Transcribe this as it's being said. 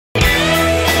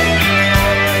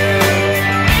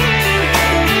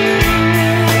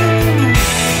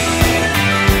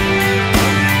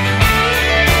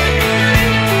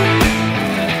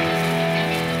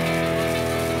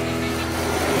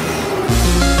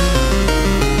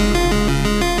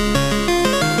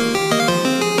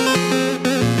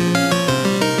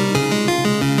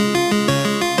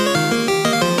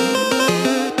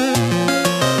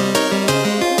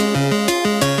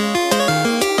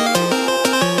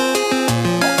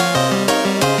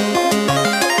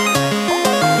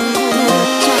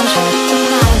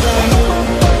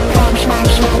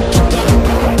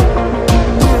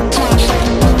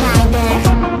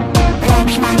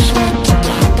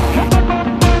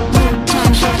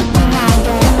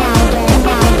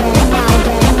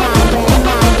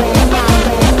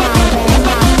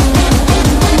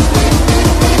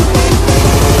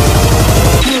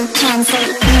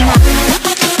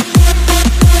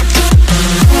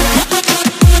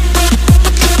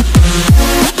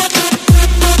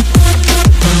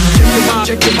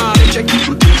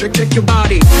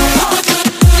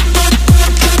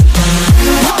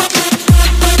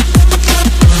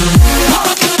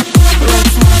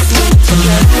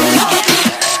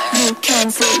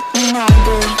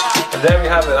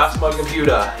that's my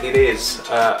computer. It is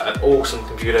an awesome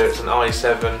computer. It's an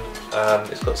i7.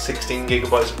 It's got 16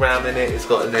 gigabytes of RAM in it. It's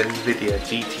got an NVIDIA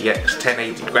GTX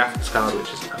 1080 graphics card,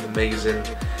 which is amazing.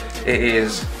 It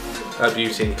is a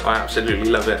beauty. I absolutely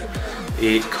love it.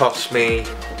 It cost me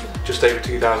just over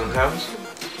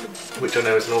 £2,000, which I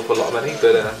know is an awful lot of money,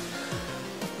 but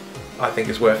I think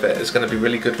it's worth it. It's going to be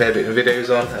really good for editing videos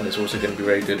on, and it's also going to be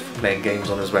very good for playing games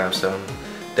on as well, so I'm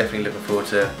definitely looking forward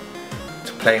to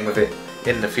playing with it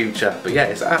in the future. But yeah,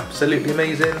 it's absolutely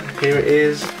amazing. Here it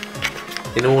is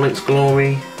in all its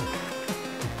glory.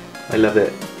 I love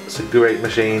it. It's a great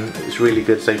machine. It's really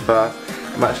good so far.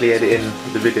 I'm actually editing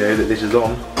the video that this is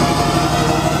on.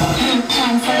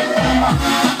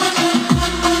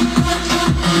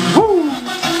 Woo!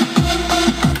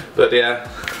 But yeah,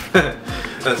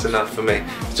 that's enough for me.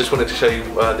 Just wanted to show you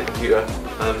the computer.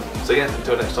 So yeah,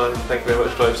 until next time, thank you very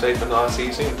much, drive safe, and I'll see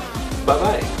you soon. Bye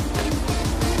bye.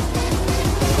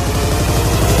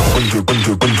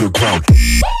 Underground.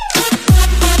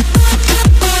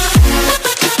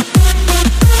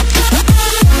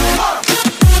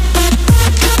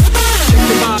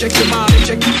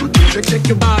 Check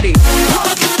your body.